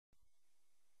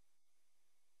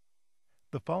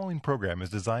The following program is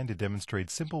designed to demonstrate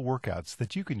simple workouts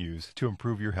that you can use to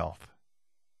improve your health.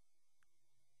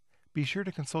 Be sure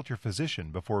to consult your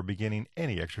physician before beginning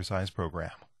any exercise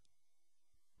program.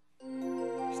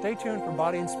 Stay tuned for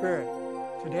Body and Spirit.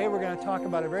 Today we're going to talk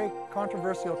about a very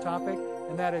controversial topic,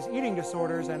 and that is eating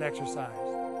disorders and exercise.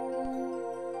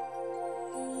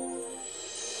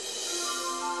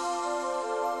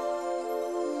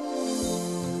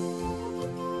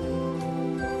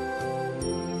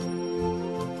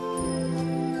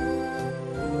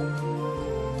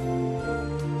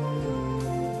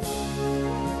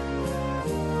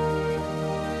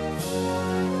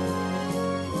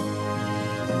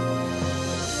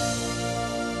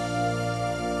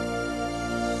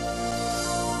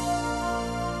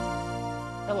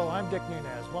 Hello, I'm Dick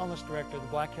Nunez, Wellness Director of the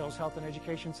Black Hills Health and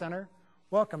Education Center.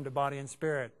 Welcome to Body and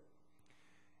Spirit.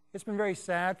 It's been very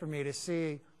sad for me to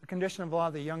see the condition of a lot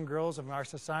of the young girls of our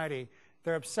society.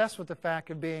 They're obsessed with the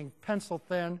fact of being pencil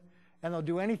thin, and they'll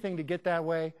do anything to get that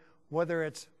way, whether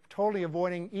it's totally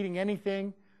avoiding eating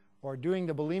anything or doing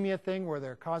the bulimia thing where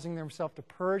they're causing themselves to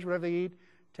purge whatever they eat,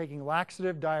 taking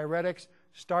laxative, diuretics,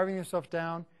 starving themselves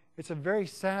down. It's a very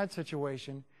sad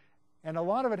situation. And a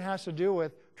lot of it has to do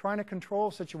with trying to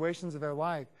control situations of their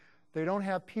life. They don't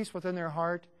have peace within their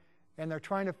heart, and they're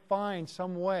trying to find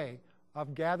some way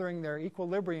of gathering their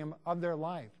equilibrium of their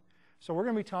life. So we're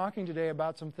going to be talking today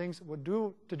about some things that would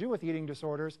do with eating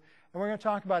disorders, and we're going to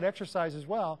talk about exercise as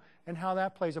well and how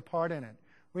that plays a part in it.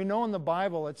 We know in the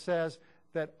Bible it says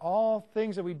that all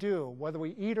things that we do, whether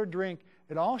we eat or drink,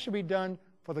 it all should be done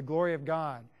for the glory of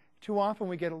God. Too often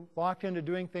we get locked into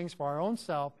doing things for our own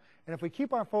self, and if we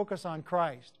keep our focus on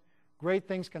Christ, great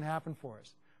things can happen for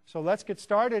us. So let's get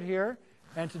started here.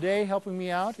 And today, helping me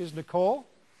out is Nicole.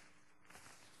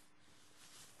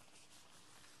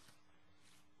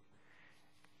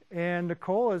 And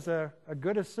Nicole is a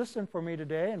good assistant for me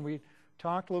today. And we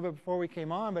talked a little bit before we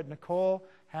came on, but Nicole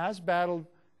has battled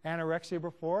anorexia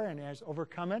before and has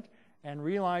overcome it and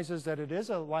realizes that it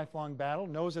is a lifelong battle,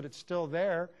 knows that it's still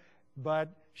there, but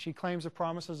she claims the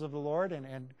promises of the Lord,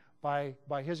 and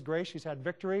by His grace, she's had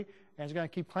victory, and is going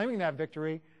to keep claiming that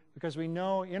victory because we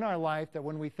know in our life that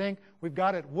when we think we've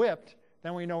got it whipped,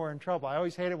 then we know we're in trouble. I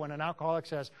always hate it when an alcoholic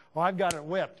says, "Oh, I've got it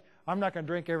whipped. I'm not going to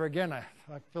drink ever again." I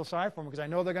feel sorry for them because I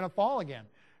know they're going to fall again.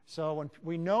 So when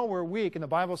we know we're weak, and the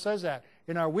Bible says that,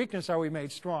 in our weakness are we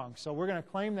made strong. So we're going to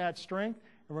claim that strength,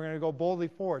 and we're going to go boldly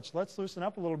forward. So let's loosen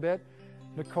up a little bit.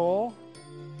 Nicole,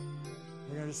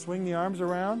 we're going to swing the arms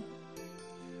around.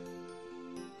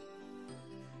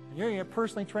 And you're going to get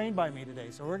personally trained by me today,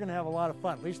 so we're going to have a lot of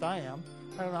fun. At least I am.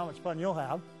 I don't know how much fun you'll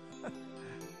have.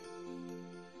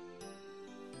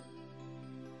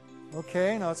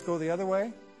 Okay, now let's go the other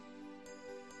way.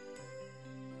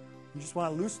 You just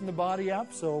want to loosen the body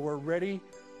up so we're ready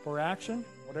for action,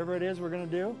 whatever it is we're going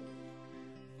to do.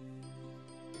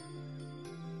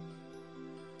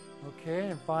 Okay,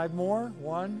 and 5 more.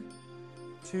 1,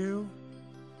 2,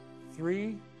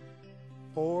 3,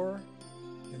 4,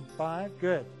 and 5.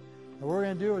 Good. And what we're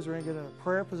going to do is we're going to get in a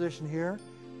prayer position here.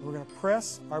 And we're going to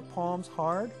press our palms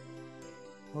hard.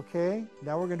 Okay,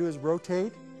 now what we're going to do is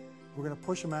rotate. We're going to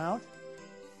push them out.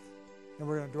 And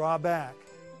we're going to draw back.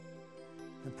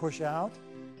 And push out.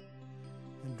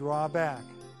 And draw back.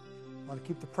 You want to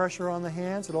keep the pressure on the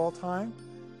hands at all times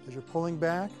as you're pulling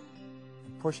back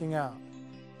and pushing out.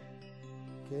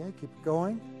 Okay, keep it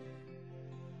going.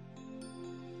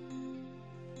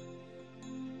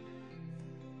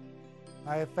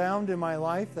 I have found in my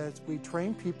life that as we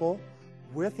train people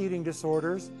with eating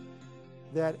disorders,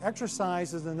 that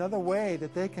exercise is another way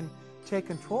that they can take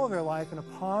control of their life in a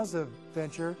positive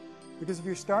venture, because if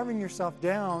you're starving yourself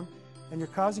down and you're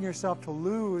causing yourself to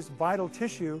lose vital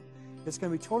tissue, it's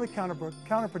going to be totally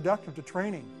counterproductive to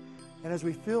training. And as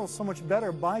we feel so much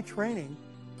better by training,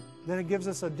 then it gives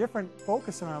us a different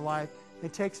focus in our life.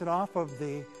 It takes it off of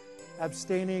the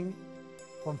abstaining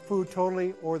from food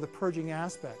totally or the purging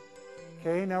aspect.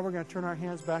 Okay, now we're going to turn our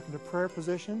hands back into prayer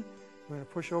position. We're going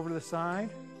to push over to the side.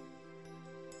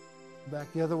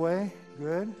 Back the other way.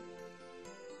 Good.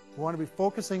 We want to be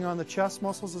focusing on the chest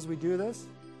muscles as we do this.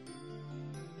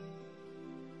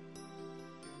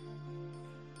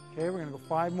 Okay, we're going to go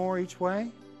 5 more each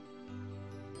way.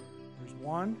 There's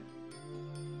 1,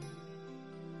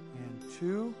 and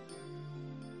 2,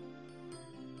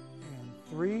 and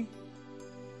 3,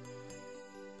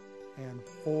 and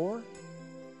 4,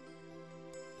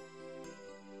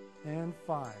 and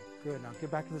 5. Good. Now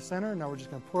get back to the center. Now we're just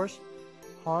going to push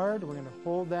hard. We're going to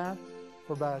hold that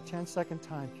for about a 10-second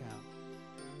time count.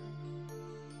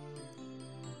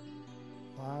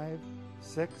 5,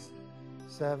 6,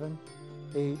 7,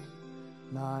 8,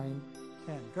 9,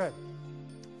 10. Good.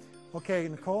 Okay,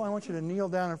 Nicole, I want you to kneel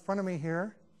down in front of me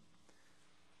here.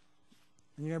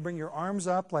 And you're going to bring your arms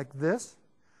up like this.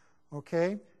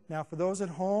 Okay? Now, for those at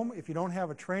home, if you don't have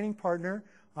a training partner,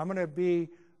 I'm going to be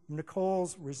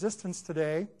Nicole's resistance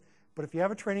today. But if you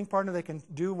have a training partner that can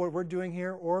do what we're doing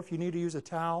here, or if you need to use a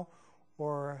towel,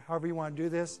 or however you want to do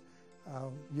this,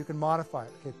 you can modify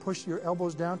it. Okay, push your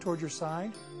elbows down towards your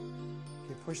side.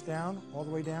 Okay, push down, all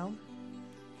the way down.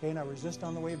 Okay, now resist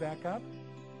on the way back up.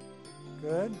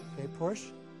 Good. Okay, push.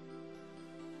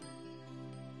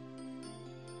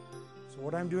 So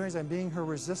what I'm doing is I'm being her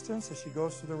resistance as she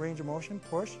goes through the range of motion.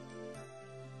 Push.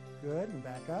 Good, and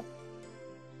back up.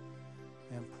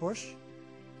 And push.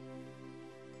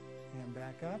 And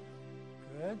back up.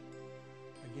 Good.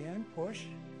 Again, push.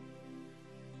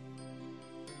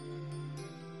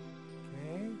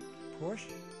 Okay, push.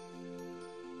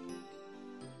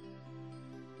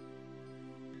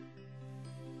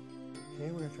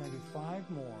 Okay, we're going to try to do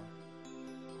 5 more.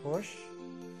 Push.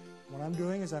 What I'm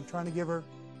doing is I'm trying to give her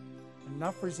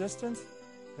enough resistance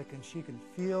that she can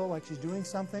feel like she's doing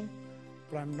something,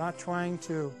 but I'm not trying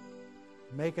to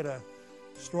make it a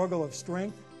struggle of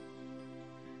strength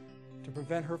to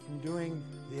prevent her from doing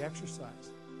the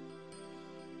exercise.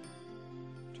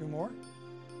 2 more.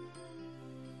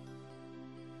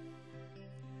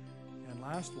 And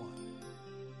last one.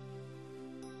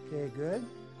 Okay, good.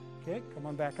 Okay, come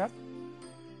on back up.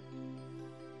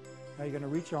 Now you're going to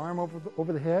reach your arm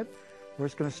over the head. We're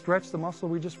just going to stretch the muscle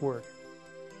we just worked.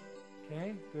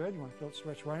 Okay, good. You want to feel it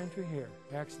stretch right in through here.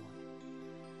 Excellent.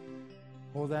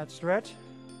 Hold that stretch.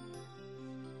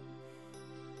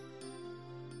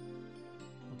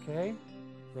 Okay,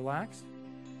 relax.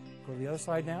 Go to the other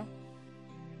side now.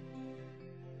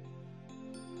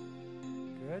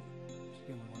 Good. Just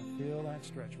again, we want to feel that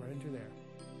stretch right into there.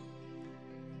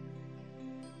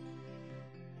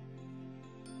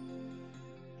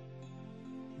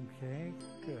 Okay,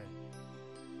 good.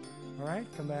 All right,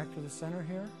 come back to the center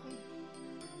here.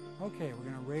 Okay, we're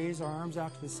going to raise our arms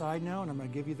out to the side now, and I'm going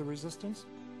to give you the resistance.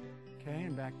 Okay,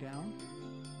 and back down.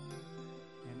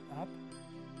 And up.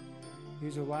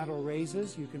 These are lateral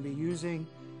raises. You can be using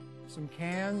some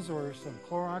cans or some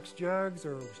Clorox jugs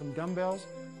or some dumbbells,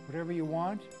 whatever you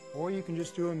want. Or you can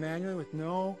just do them manually with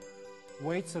no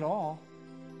weights at all.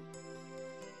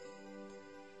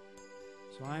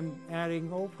 So I'm adding,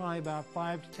 probably about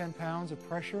 5 to 10 pounds of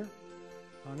pressure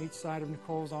on each side of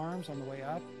Nicole's arms on the way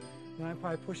up. And I'm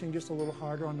probably pushing just a little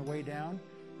harder on the way down,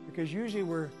 because usually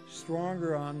we're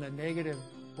stronger on the negative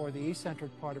or the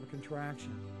eccentric part of a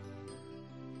contraction.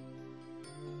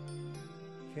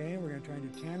 Okay, we're going to try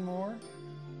and do 10 more.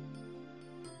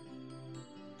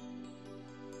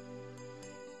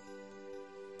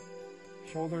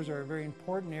 Shoulders are a very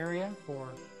important area for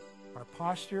our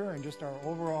posture and just our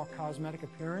overall cosmetic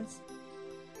appearance.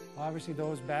 Obviously,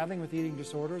 those battling with eating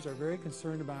disorders are very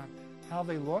concerned about how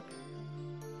they look.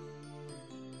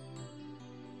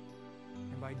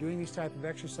 And by doing these type of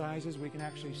exercises, we can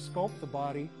actually sculpt the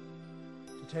body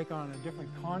to take on a different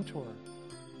contour.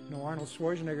 You know, Arnold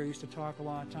Schwarzenegger used to talk a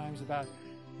lot of times about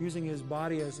using his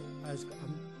body as a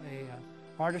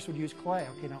artist would use clay.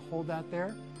 Okay, now hold that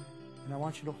there. And I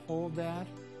want you to hold that.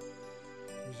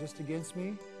 Resist against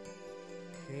me.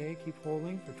 Okay, keep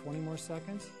holding for 20 more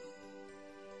seconds.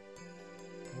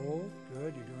 Hold.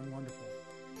 Good. You're doing wonderful.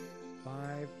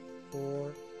 5,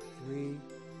 4, 3,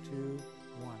 2,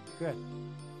 1. Good.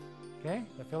 Okay.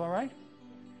 Does that feel all right?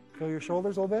 Feel your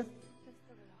shoulders a little bit?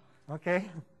 Okay.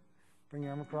 Bring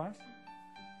your arm across.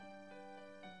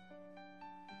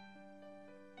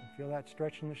 And feel that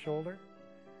stretch in the shoulder.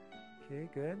 Okay,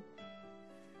 good.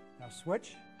 Now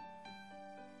switch.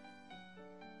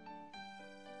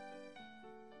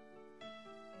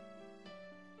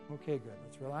 Okay, good.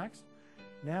 Let's relax.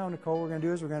 Now, Nicole, what we're going to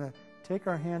do is we're going to take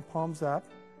our hand palms up,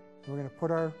 and we're going to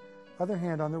put our other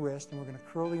hand on the wrist, and we're going to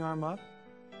curl the arm up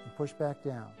and push back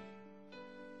down.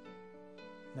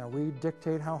 Now, we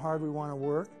dictate how hard we want to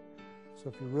work, so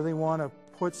if you really want to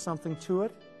put something to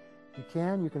it, you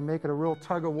can. You can make it a real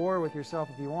tug of war with yourself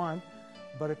if you want,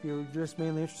 but if you're just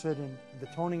mainly interested in the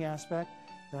toning aspect,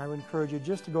 then I would encourage you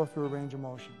just to go through a range of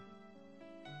motion.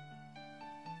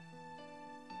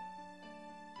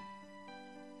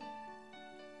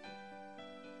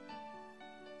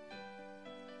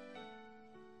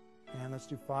 And let's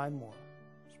do 5 more.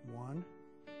 Just 1,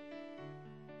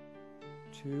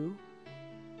 2,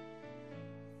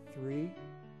 3,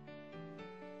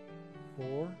 4,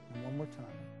 and one more time.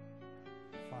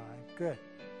 5. Good. Okay,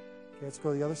 let's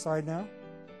go to the other side now.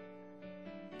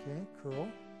 Okay, curl.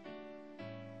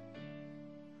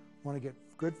 Want to get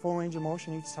good full range of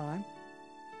motion each time.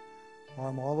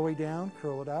 Arm all the way down,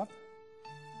 curl it up.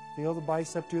 Feel the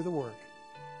bicep do the work.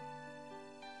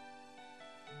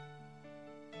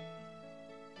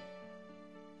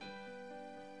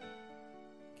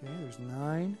 Okay, there's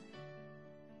 9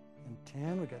 and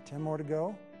 10. We've got 10 more to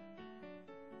go.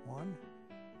 1,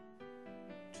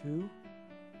 2,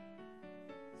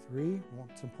 3. Well,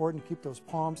 it's important to keep those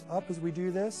palms up as we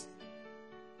do this.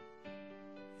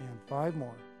 And 5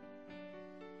 more.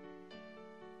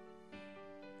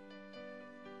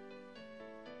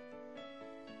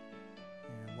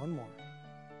 And 1 more.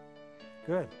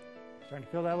 Good. Starting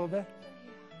to feel that a little bit?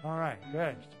 All right,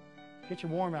 good. Get you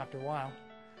warm after a while.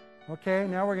 Okay,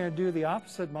 now we're going to do the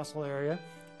opposite muscle area.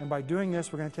 And by doing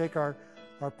this, we're going to take our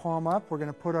palm up. We're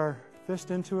going to put our fist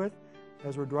into it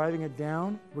as we're driving it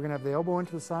down. We're going to have the elbow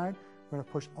into the side. We're going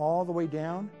to push all the way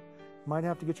down. You might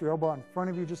have to get your elbow out in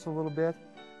front of you just a little bit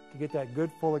to get that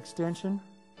good full extension.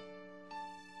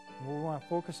 And what we want to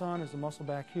focus on is the muscle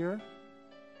back here.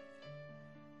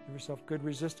 Give yourself good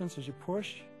resistance as you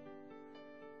push.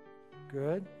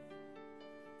 Good.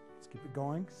 Let's keep it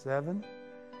going. 7.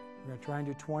 We're going to try and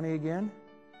do 20 again.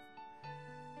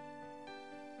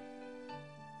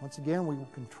 Once again, we will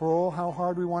control how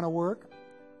hard we want to work.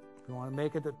 If we want to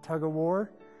make it a tug of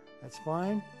war, that's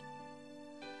fine.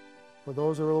 For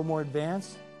those who are a little more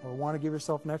advanced or want to give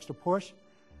yourself an extra push,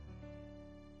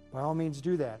 by all means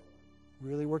do that.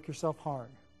 Really work yourself hard.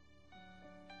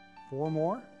 4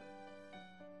 more.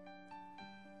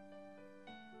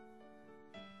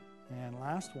 And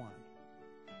last one.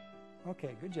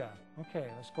 Okay, good job. Okay,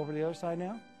 let's go over to the other side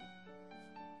now.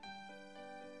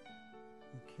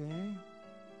 Okay.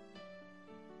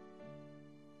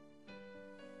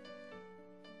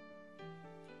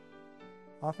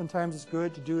 Oftentimes it's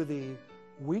good to do the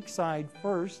weak side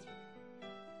first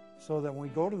so that when we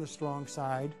go to the strong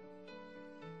side,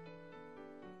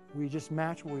 we just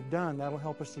match what we've done. That'll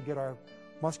help us to get our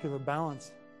muscular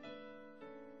balance.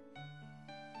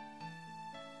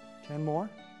 10 more.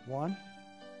 1,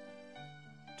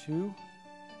 2,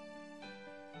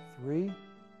 3,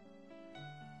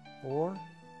 4,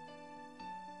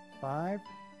 5,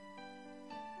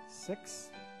 6,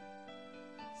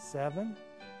 7,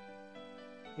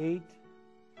 8,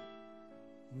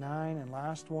 9, and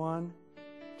last one,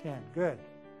 10. Good.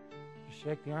 Just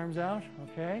shake the arms out,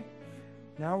 okay?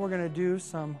 Now we're going to do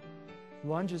some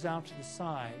lunges out to the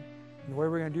side. And the way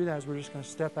we're going to do that is we're just going to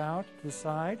step out to the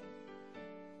side,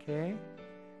 okay?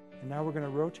 And now we're going to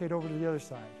rotate over to the other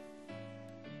side.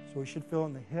 So we should feel it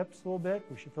in the hips a little bit.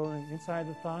 We should feel it in the inside of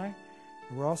the thigh.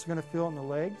 And we're also going to feel it in the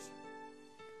legs.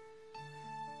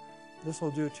 This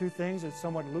will do 2 things. It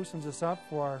somewhat loosens us up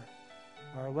for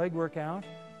our leg workout.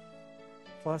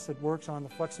 Plus it works on the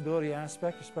flexibility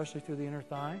aspect, especially through the inner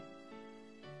thigh.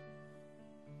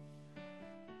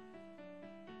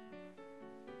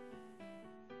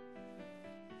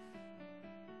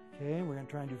 Okay, we're going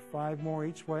to try and do 5 more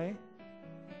each way.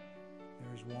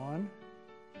 There's 1,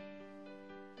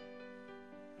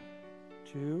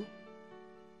 2,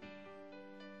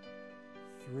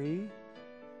 3,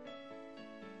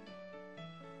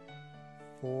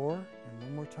 4, and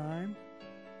one more time.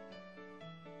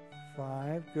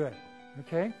 5, good.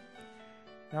 Okay.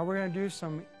 Now we're going to do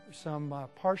some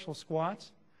partial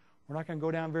squats. We're not going to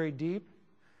go down very deep.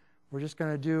 We're just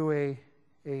going to do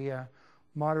a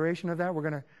moderation of that. We're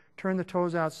going to turn the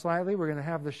toes out slightly. We're going to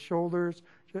have the shoulders,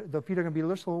 the feet are going to be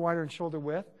just a little wider in shoulder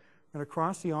width. We're going to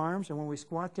cross the arms, and when we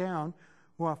squat down,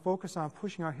 we want to focus on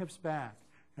pushing our hips back.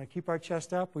 We're going to keep our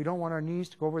chest up. We don't want our knees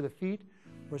to go over the feet.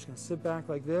 We're just going to sit back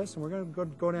like this, and we're going to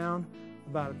go down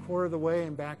about 1/4 of the way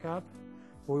and back up.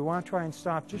 But we want to try and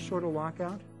stop just short of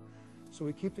lockout. So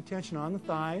we keep the tension on the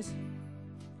thighs.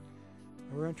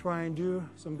 And we're going to try and do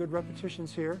some good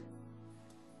repetitions here.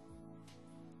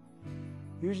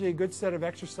 Usually a good set of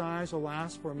exercise will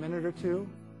last for a minute or 2.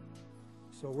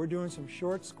 So we're doing some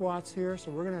short squats here.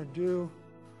 So we're going to do,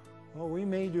 well, we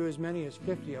may do as many as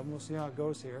 50 of them. We'll see how it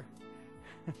goes here.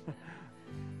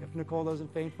 If Nicole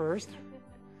doesn't faint first.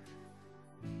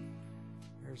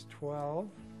 There's 12.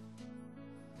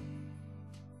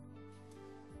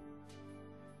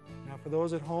 Now for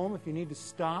those at home, if you need to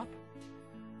stop,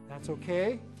 that's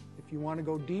okay. If you want to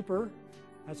go deeper,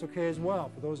 that's okay as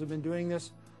well. For those who have been doing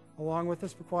this along with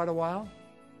us for quite a while,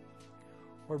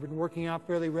 or been working out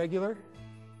fairly regular,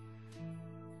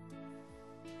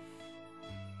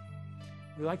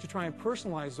 we like to try and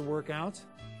personalize the workouts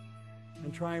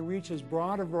and try and reach as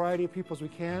broad a variety of people as we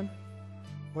can,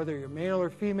 whether you're male or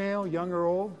female, young or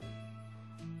old.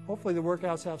 Hopefully the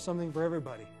workouts have something for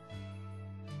everybody.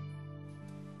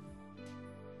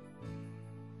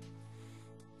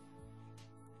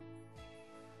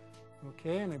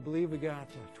 Okay, and I believe we got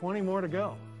 20 more to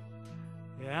go.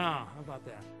 Yeah, how about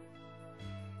that?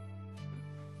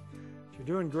 You're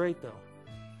doing great, though.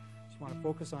 Just want to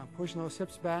focus on pushing those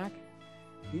hips back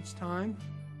each time.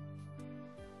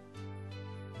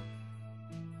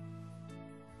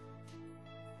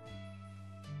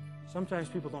 Sometimes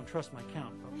people don't trust my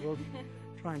count, but we'll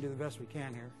try and do the best we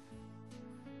can here.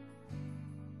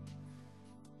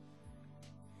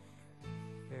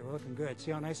 Okay, we're looking good.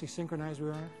 See how nicely synchronized we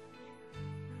are?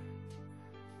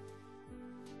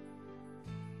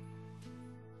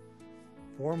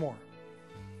 Four more.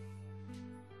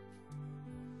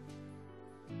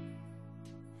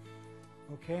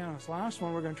 Okay, on this last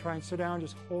one, we're going to try and sit down,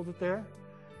 just hold it there. And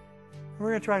we're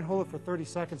going to try and hold it for 30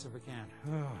 seconds if we can.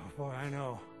 Oh, boy, I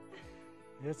know.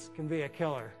 This can be a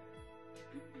killer.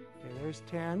 Okay, there's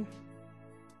 10.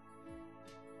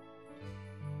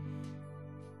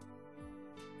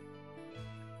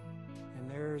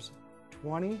 And there's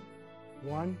 20.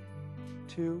 1,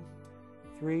 2,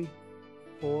 3,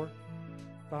 4,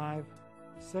 5,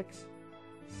 6,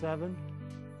 7,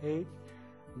 8,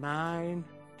 9,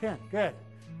 10. Good.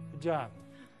 Good job.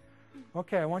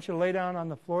 Okay, I want you to lay down on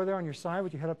the floor there on your side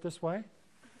with your head up this way.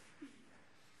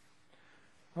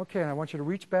 Okay, and I want you to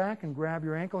reach back and grab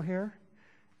your ankle here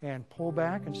and pull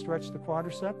back and stretch the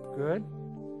quadricep. Good.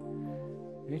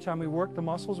 Anytime we work the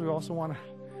muscles, we also want to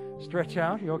stretch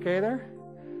out. You okay there?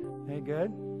 Okay,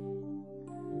 good.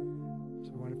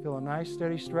 So we want to feel a nice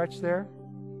steady stretch there.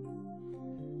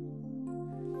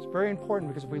 It's very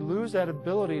important because if we lose that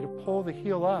ability to pull the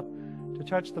heel up to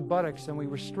touch the buttocks, then we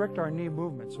restrict our knee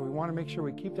movement. So we want to make sure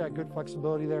we keep that good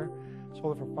flexibility there. Let's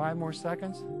hold it for 5 more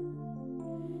seconds.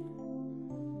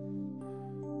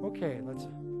 Okay, let's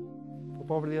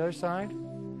flip over to the other side.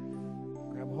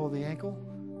 Grab a hold of the ankle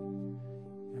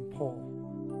and pull.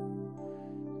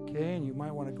 Okay, and you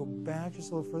might want to go back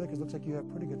just a little further because it looks like you have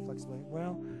pretty good flexibility.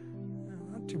 Well,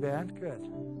 not too bad. Good.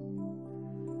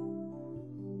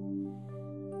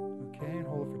 Okay, and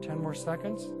hold it for 10 more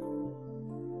seconds.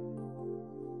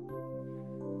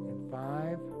 And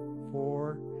 5,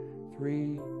 4,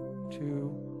 3,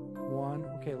 2, 1.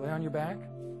 Okay, lay on your back.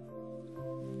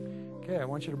 Okay, I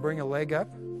want you to bring a leg up.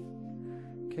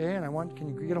 Okay, and can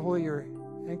you get a hold of your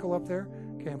ankle up there?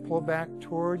 Okay, and pull it back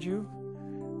towards you.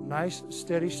 Nice,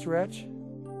 steady stretch.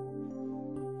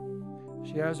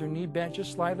 She has her knee bent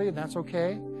just slightly, and that's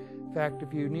okay. In fact,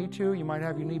 if you need to, you might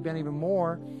have your knee bent even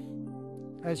more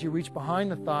as you reach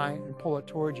behind the thigh and pull it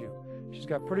towards you. She's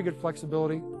got pretty good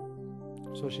flexibility,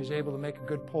 so she's able to make a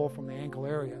good pull from the ankle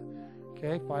area.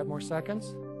 Okay, 5 more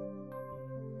seconds.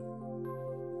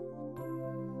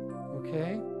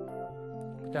 Okay,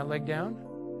 put that leg down.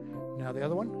 Now the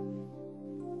other one.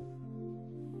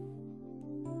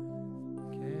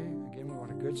 Okay, again, we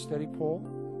want a good steady pull.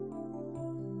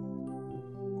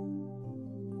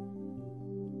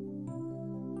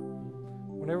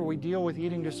 Whenever we deal with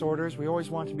eating disorders, we always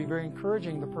want to be very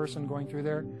encouraging the person going through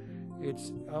there.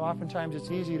 Oftentimes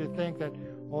it's easy to think that,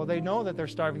 well, they know that they're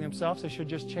starving themselves, they should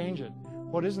just change it.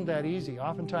 Well, it isn't that easy.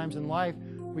 Oftentimes in life,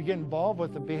 we get involved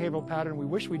with a behavioral pattern we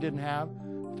wish we didn't have.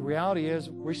 But the reality is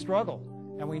we struggle,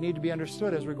 and we need to be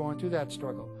understood as we're going through that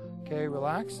struggle. Okay,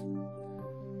 relax.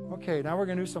 Okay, now we're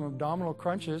going to do some abdominal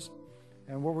crunches.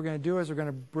 And what we're going to do is we're going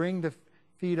to bring the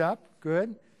feet up,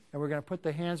 good, and we're going to put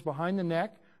the hands behind the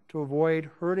neck to avoid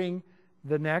hurting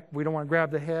the neck. We don't want to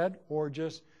grab the head or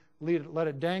just let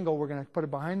it dangle. We're going to put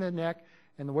it behind the neck.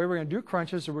 And the way we're going to do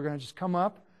crunches is we're going to just come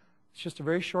up. It's just a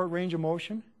very short range of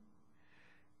motion.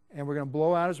 And we're going to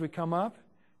blow out as we come up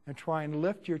and try and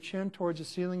lift your chin towards the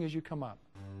ceiling as you come up.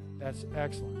 That's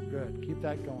excellent. Good. Keep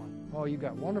that going. Oh, you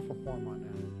got wonderful form on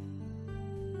that.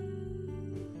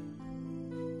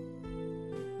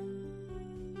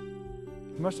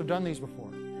 You must have done these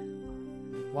before.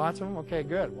 Lots of them? Okay,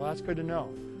 good. Well, that's good to know.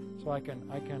 So I can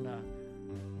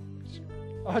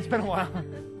oh, it's been a while.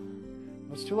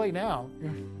 It's too late now.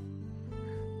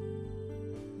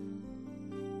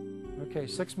 Okay,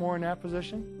 6 more in that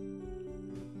position.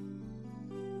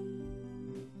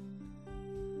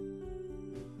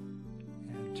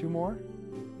 And 2 more.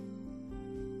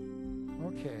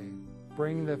 Okay,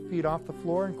 bring the feet off the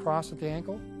floor and cross at the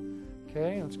ankle.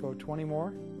 Okay, let's go 20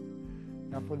 more.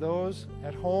 Now for those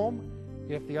at home,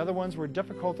 if the other ones were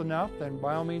difficult enough, then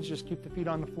by all means just keep the feet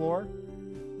on the floor.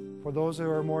 For those who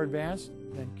are more advanced,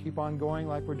 then keep on going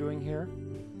like we're doing here.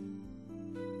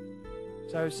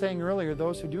 As I was saying earlier,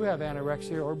 those who do have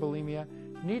anorexia or bulimia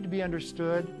need to be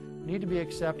understood, need to be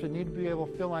accepted, need to be able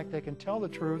to feel like they can tell the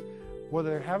truth, whether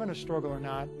they're having a struggle or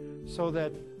not, so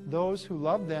that those who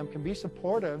love them can be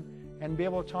supportive and be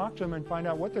able to talk to them and find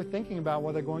out what they're thinking about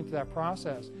while they're going through that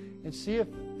process, and see if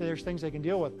there's things they can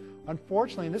deal with.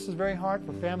 Unfortunately, and this is very hard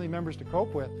for family members to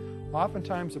cope with,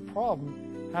 oftentimes the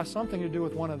problem has something to do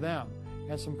with one of them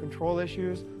and some control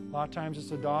issues. A lot of times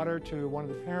it's a daughter to one of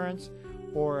the parents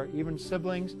or even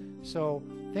siblings. So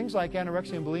things like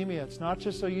anorexia and bulimia, it's not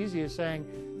just so easy as saying,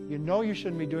 you know you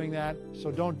shouldn't be doing that,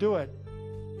 so don't do it.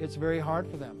 It's very hard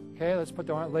for them. Okay, let's put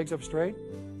the legs up straight.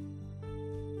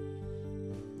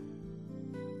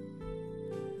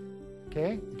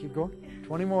 Okay, keep going.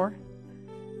 20 more.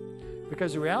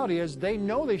 Because the reality is they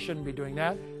know they shouldn't be doing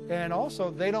that, and also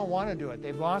they don't want to do it.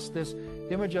 They've lost this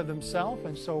image of themselves,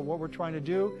 and so what we're trying to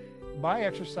do by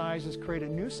exercise is create a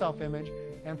new self-image.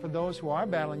 And for those who are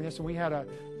battling this, and we had a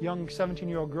young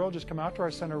 17-year-old girl just come out to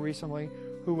our center recently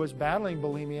who was battling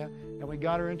bulimia, and we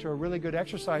got her into a really good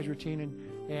exercise routine,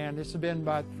 and this has been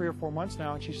about 3 or 4 months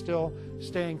now, and she's still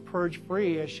staying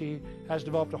purge-free as she has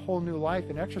developed a whole new life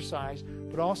in exercise,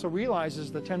 but also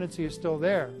realizes the tendency is still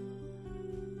there.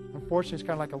 Unfortunately, it's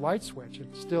kind of like a light switch.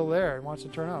 It's still there. It wants to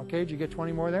turn on. Okay, did you get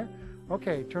 20 more there?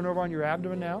 Okay, turn over on your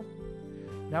abdomen now.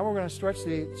 Now we're going to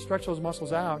stretch those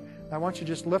muscles out. I want you to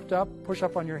just lift up, push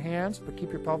up on your hands, but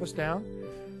keep your pelvis down.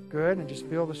 Good, and just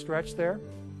feel the stretch there.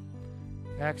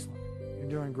 Excellent. You're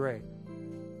doing great.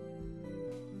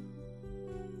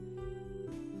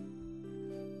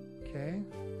 Okay.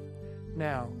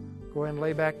 Now, go ahead and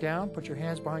lay back down. Put your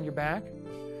hands behind your back.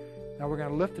 Now we're going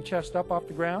to lift the chest up off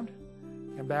the ground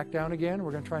and back down again.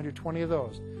 We're going to try and do 20 of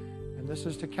those. And this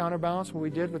is to counterbalance what we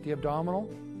did with the abdominal.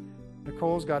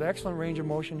 Nicole's got excellent range of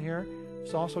motion here.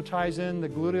 This also ties in the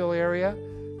gluteal area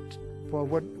for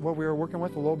what we were working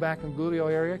with, the low back and gluteal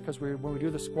area, because when we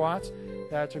do the squats,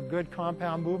 that's a good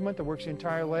compound movement that works the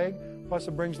entire leg. Plus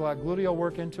it brings a lot of gluteal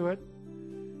work into it.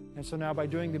 And so now by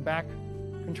doing the back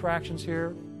contractions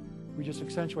here, we just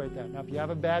accentuate that. Now if you have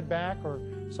a bad back or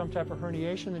some type of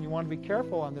herniation, then you want to be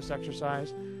careful on this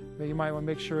exercise, but you might want to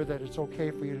make sure that it's okay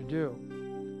for you to do.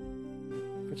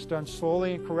 If it's done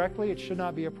slowly and correctly, it should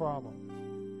not be a problem.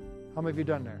 How many have you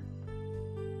done there?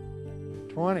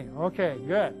 20. Okay,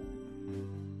 good.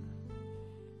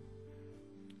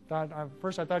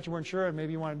 First I thought you weren't sure, and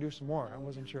maybe you want to do some more. I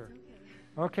wasn't sure.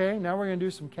 Okay, now we're going to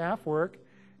do some calf work.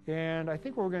 And I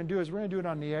think what we're going to do is we're going to do it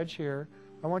on the edge here.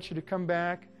 I want you to come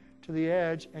back to the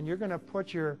edge, and you're going to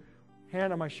put your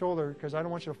hand on my shoulder because I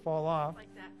don't want you to fall off. Like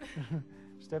that.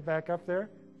 Step back up there.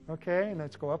 Okay, and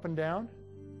let's go up and down.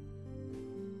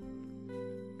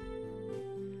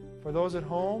 For those at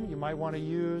home, you might want to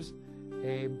use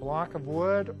a block of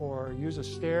wood or use a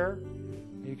stair.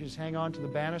 You can just hang on to the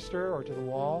banister or to the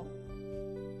wall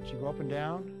as you go up and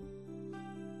down.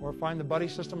 Or find the buddy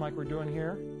system like we're doing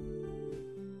here.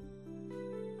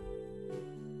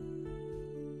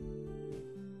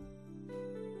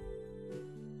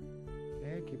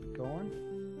 Okay, keep it going.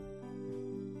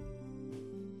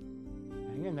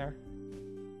 Hang in there.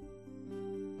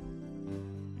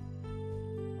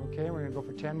 Okay, we're going to go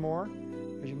for 10 more.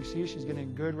 As you can see, she's getting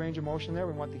a good range of motion there.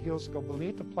 We want the heels to go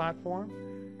beneath the platform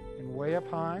and way up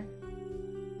high.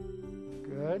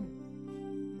 Good.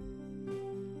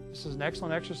 This is an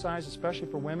excellent exercise, especially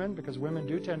for women, because women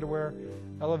do tend to wear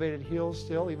elevated heels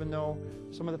still, even though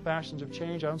some of the fashions have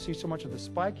changed. I don't see so much of the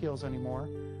spike heels anymore,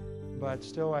 but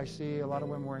still I see a lot of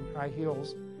women wearing high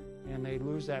heels, and they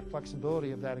lose that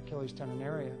flexibility of that Achilles tendon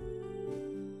area.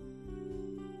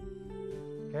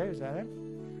 Okay, is that it?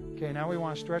 Okay, now we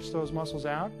want to stretch those muscles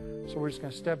out, so we're just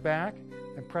going to step back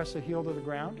and press the heel to the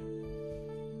ground.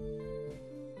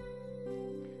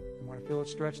 You want to feel it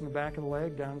stretch in the back of the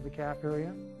leg down to the calf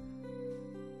area.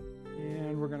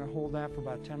 And we're going to hold that for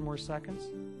about 10 more seconds.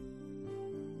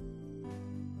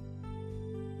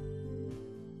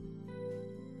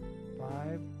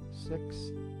 5,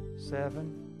 6,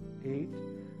 7, 8,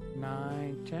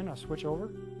 9, 10. I'll switch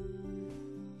over.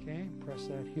 Okay, press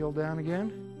that heel down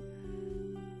again.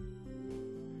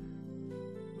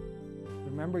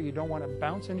 Remember, you don't want to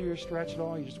bounce into your stretch at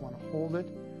all. You just want to hold it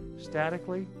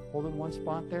statically. Hold it in one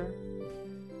spot there.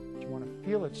 But you want to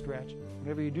feel it stretch.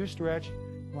 Whenever you do stretch,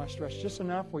 you want to stretch just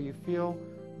enough where you feel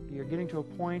you're getting to a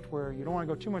point where you don't want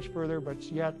to go too much further, but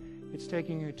yet it's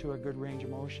taking you to a good range of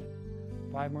motion.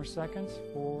 5 more seconds.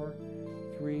 4,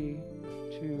 3,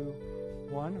 2,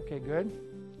 1. Okay, good.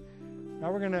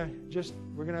 Now we're going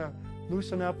to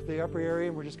loosen up the upper area,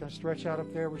 and we're just going to stretch out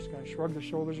up there. We're just going to shrug the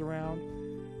shoulders around.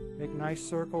 Make nice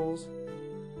circles.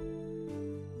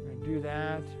 We're going to do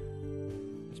that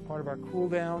as part of our cool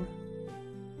down.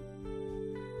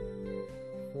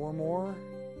 4 more.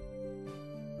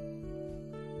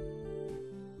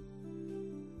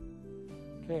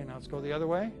 Okay, now let's go the other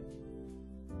way.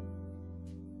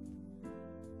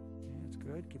 That's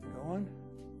good. Keep it going.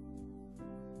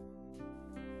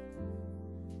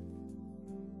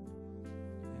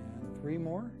 3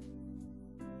 more.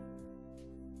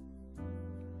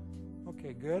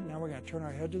 Okay, good. Now we're going to turn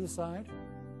our head to the side.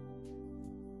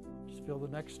 Just feel the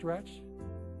neck stretch.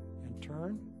 And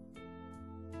turn.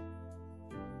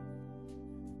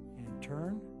 And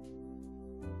turn.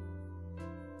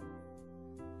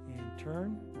 And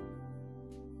turn.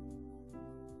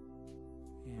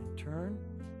 And turn.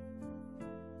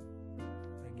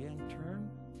 Again, turn.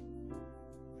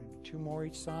 Maybe 2 more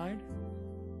each side.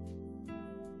 And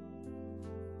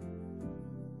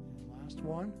last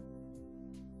one.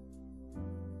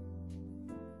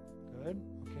 Good.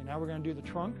 Okay, now we're going to do the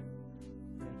trunk.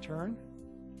 We're going to turn.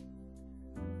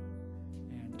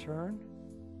 And turn.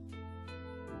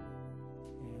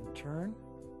 And turn.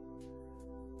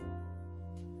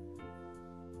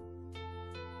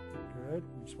 Good.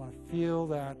 We just want to feel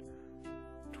that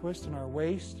twist in our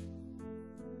waist.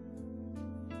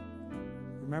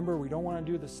 Remember, we don't want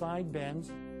to do the side bends.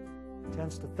 It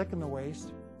tends to thicken the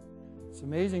waist. It's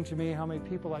amazing to me how many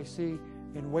people I see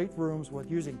in weight rooms with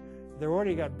they've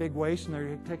already got big waists and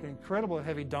they're taking incredible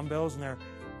heavy dumbbells and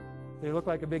they look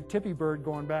like a big tippy bird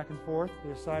going back and forth,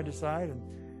 they're side to side.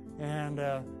 And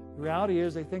the reality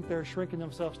is they think they're shrinking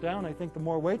themselves down. I think the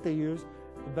more weight they use,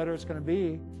 the better it's going to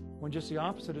be, when just the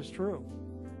opposite is true.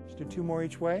 Just do 2 more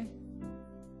each way.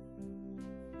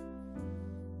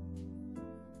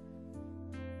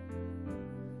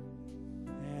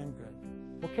 And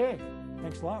good. Okay,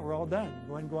 thanks a lot. We're all done.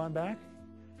 Go ahead and go on back.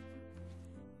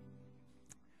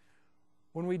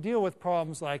 When we deal with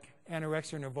problems like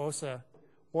anorexia nervosa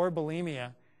or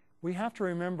bulimia, we have to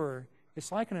remember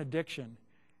it's like an addiction.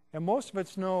 And most of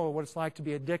us know what it's like to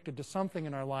be addicted to something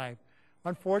in our life.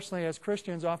 Unfortunately, as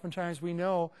Christians, oftentimes we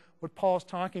know what Paul's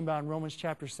talking about in Romans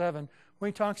chapter 7 when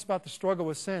he talks about the struggle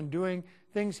with sin, doing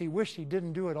things he wished he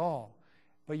didn't do at all.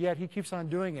 But yet he keeps on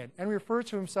doing it. And refers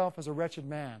to himself as a wretched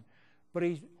man. But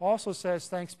he also says,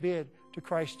 thanks be it to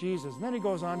Christ Jesus. And then he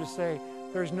goes on to say,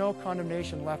 there's no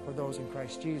condemnation left for those in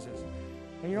Christ Jesus.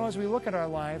 And as we look at our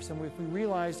lives and if we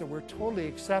realize that we're totally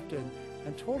accepted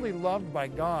and totally loved by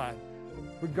God,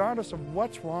 regardless of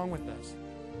what's wrong with us,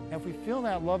 and if we feel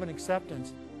that love and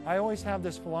acceptance, I always have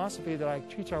this philosophy that I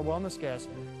teach our wellness guests.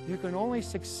 You can only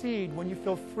succeed when you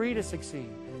feel free to succeed.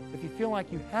 If you feel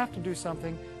like you have to do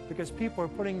something because people are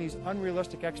putting these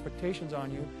unrealistic expectations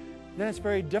on you, then it's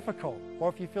very difficult. Or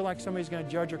if you feel like somebody's going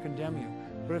to judge or condemn you.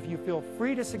 But if you feel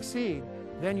free to succeed,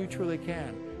 then you truly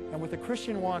can. And with the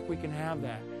Christian walk, we can have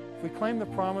that. If we claim the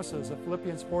promises of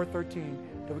Philippians 4:13,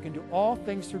 that we can do all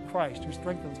things through Christ who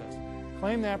strengthens us,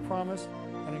 claim that promise,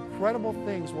 and incredible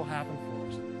things will happen for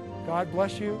us. God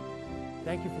bless you.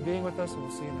 Thank you for being with us, and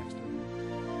we'll see you next time.